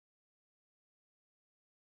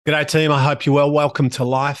G'day team, I hope you're well. Welcome to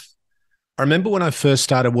life. I remember when I first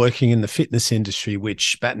started working in the fitness industry,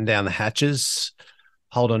 which batten down the hatches,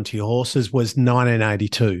 hold on to your horses, was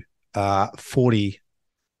 1982,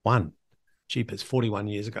 41, jeepers, 41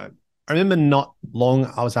 years ago. I remember not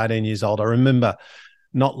long, I was 18 years old. I remember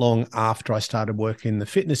not long after I started working in the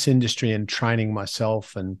fitness industry and training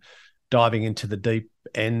myself and diving into the deep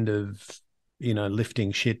end of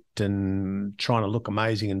lifting shit and trying to look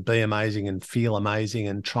amazing and be amazing and feel amazing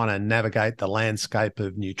and trying to navigate the landscape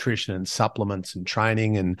of nutrition and supplements and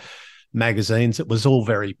training and magazines. It was all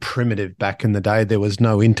very primitive back in the day. There was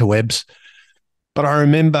no interwebs. But I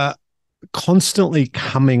remember constantly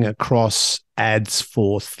coming across ads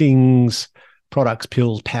for things, products,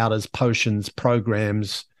 pills, powders, potions,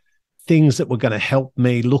 programs, things that were going to help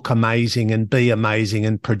me look amazing and be amazing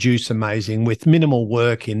and produce amazing with minimal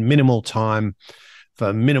work in minimal time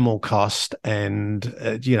for minimal cost. And,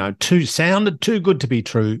 sounded too good to be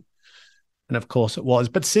true. And of course it was.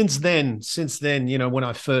 But since then, when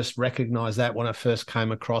I first recognized that, when I first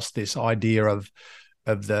came across this idea of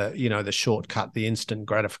the shortcut, the instant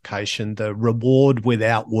gratification, the reward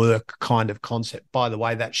without work kind of concept. By the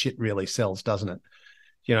way, that shit really sells, doesn't it?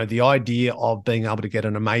 The idea of being able to get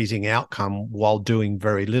an amazing outcome while doing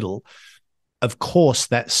very little, of course,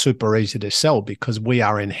 that's super easy to sell because we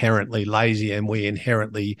are inherently lazy and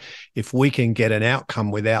if we can get an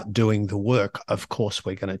outcome without doing the work, of course,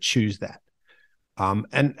 we're going to choose that.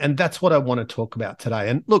 And that's what I want to talk about today.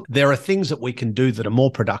 And look, there are things that we can do that are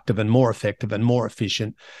more productive and more effective and more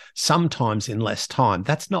efficient, sometimes in less time.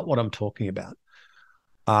 That's not what I'm talking about.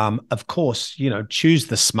 Of course, choose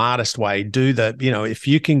the smartest way. If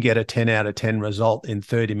you can get a 10 out of 10 result in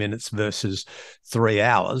 30 minutes versus 3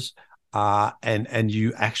 hours, and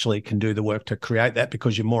you actually can do the work to create that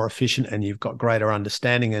because you're more efficient and you've got greater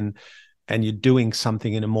understanding and you're doing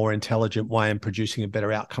something in a more intelligent way and producing a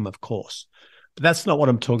better outcome, of course. But that's not what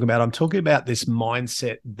I'm talking about. I'm talking about this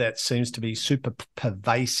mindset that seems to be super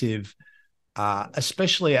pervasive,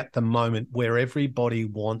 especially at the moment where everybody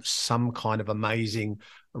wants some kind of amazing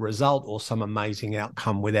result or some amazing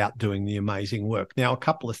outcome without doing the amazing work. Now, a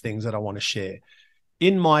couple of things that I want to share.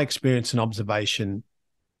 In my experience and observation,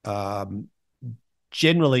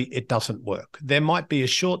 generally it doesn't work. There might be a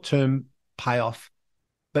short-term payoff,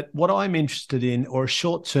 but what I'm interested in, or a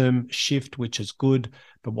short-term shift, which is good,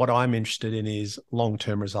 but what I'm interested in is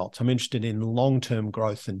long-term results. I'm interested in long-term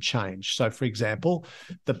growth and change. So, for example,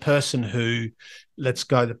 the person who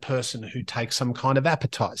takes some kind of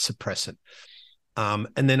appetite suppressant,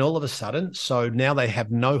 and then all of a sudden, so now they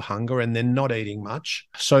have no hunger and they're not eating much.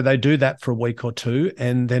 So they do that for a week or two.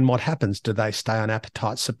 And then what happens? Do they stay on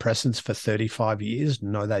appetite suppressants for 35 years?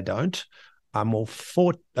 No, they don't.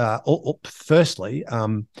 Firstly,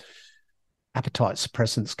 appetite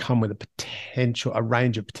suppressants come with a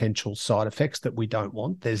range of potential side effects that we don't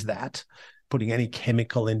want. There's that. Putting any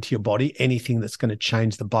chemical into your body, anything that's going to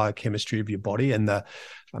change the biochemistry of your body and the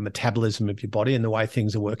metabolism of your body and the way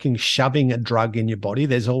things are working, shoving a drug in your body,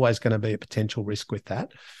 there's always going to be a potential risk with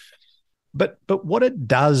that. But what it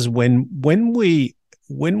does when we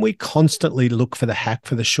constantly look for the hack,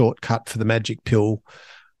 for the shortcut, for the magic pill,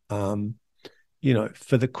 for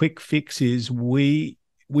the quick fix is we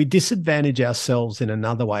disadvantage ourselves in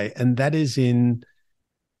another way, and that is in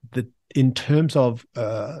terms of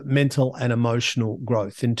mental and emotional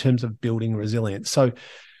growth, in terms of building resilience. So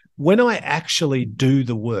when I actually do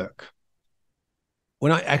the work,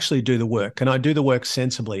 and I do the work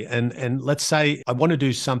sensibly, and let's say I want to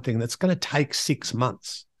do something that's going to take 6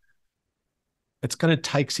 months. It's going to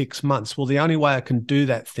take 6 months. Well, the only way I can do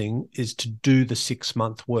that thing is to do the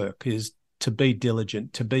 6-month work, is to be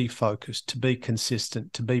diligent, to be focused, to be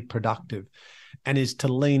consistent, to be productive, and is to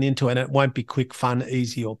lean into it. And it won't be quick, fun,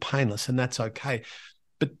 easy, or painless, and that's okay.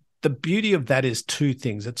 But the beauty of that is two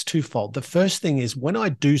things. It's twofold. The first thing is when I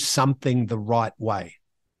do something the right way,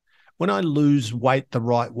 when I lose weight the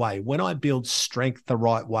right way, when I build strength the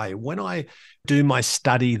right way, when I do my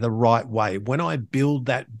study the right way, when I build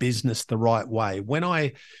that business the right way, when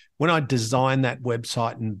I design that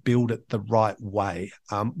website and build it the right way,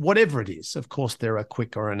 whatever it is. Of course, there are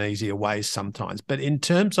quicker and easier ways sometimes. But in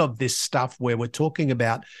terms of this stuff where we're talking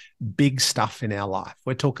about big stuff in our life,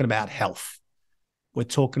 we're talking about health. We're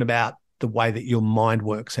talking about the way that your mind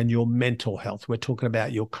works and your mental health. We're talking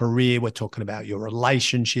about your career. We're talking about your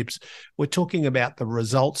relationships. We're talking about the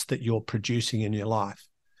results that you're producing in your life.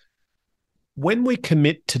 When we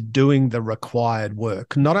commit to doing the required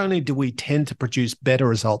work, not only do we tend to produce better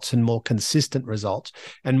results and more consistent results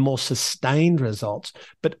and more sustained results,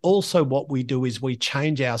 but also what we do is we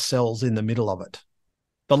change ourselves in the middle of it.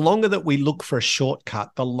 The longer that we look for a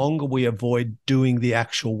shortcut, the longer we avoid doing the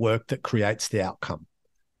actual work that creates the outcome.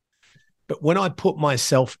 But when I put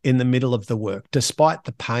myself in the middle of the work, despite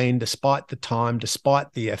the pain, despite the time,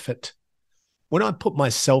 despite the effort, when I put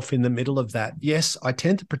myself in the middle of that, yes, I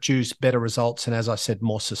tend to produce better results. And as I said,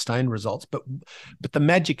 more sustained results. But the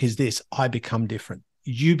magic is this: I become different.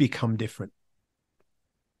 You become different.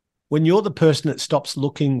 When you're the person that stops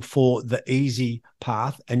looking for the easy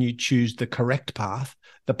path and you choose the correct path,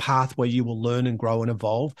 the path where you will learn and grow and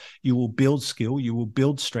evolve, you will build skill, you will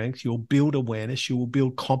build strength, you will build awareness, you will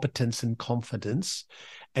build competence and confidence,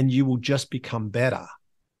 and you will just become better.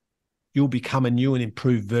 You'll become a new and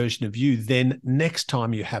improved version of you. Then next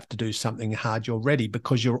time you have to do something hard, you're ready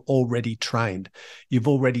because you're already trained. You've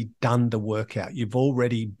already done the workout. You've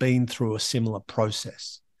already been through a similar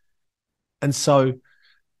process. And so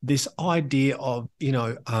this idea of,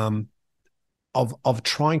 of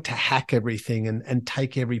trying to hack everything and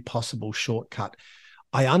take every possible shortcut,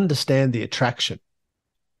 I understand the attraction.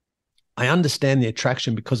 I understand the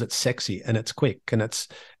attraction because it's sexy and it's quick and it's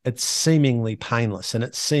seemingly painless and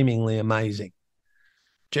it's seemingly amazing.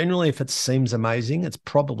 Generally, if it seems amazing, it's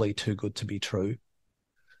probably too good to be true.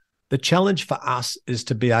 The challenge for us is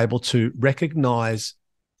to be able to recognize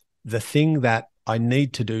the thing that I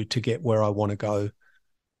need to do to get where I want to go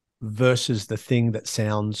versus the thing that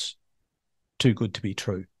sounds too good to be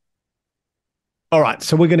true. All right,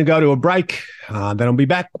 so we're going to go to a break. Then I'll be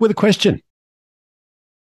back with a question.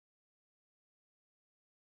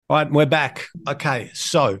 All right, we're back. Okay,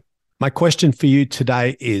 so my question for you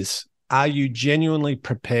today is, are you genuinely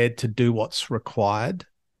prepared to do what's required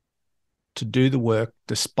to do the work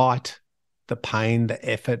despite the pain, the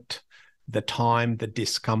effort, the time, the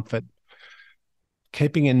discomfort,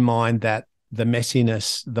 keeping in mind that the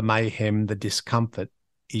messiness, the mayhem, the discomfort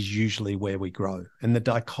is usually where we grow. And the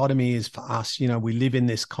dichotomy is for us, we live in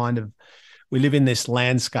this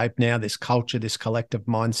landscape now, this culture, this collective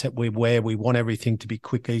mindset where we want everything to be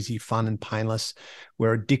quick, easy, fun, and painless.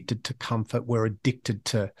 We're addicted to comfort. We're addicted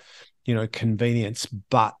to, convenience.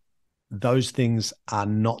 But those things are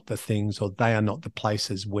not the things, or they are not the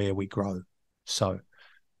places where we grow. So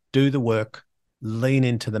do the work, lean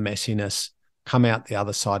into the messiness, come out the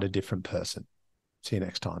other side a different person. See you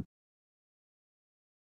next time.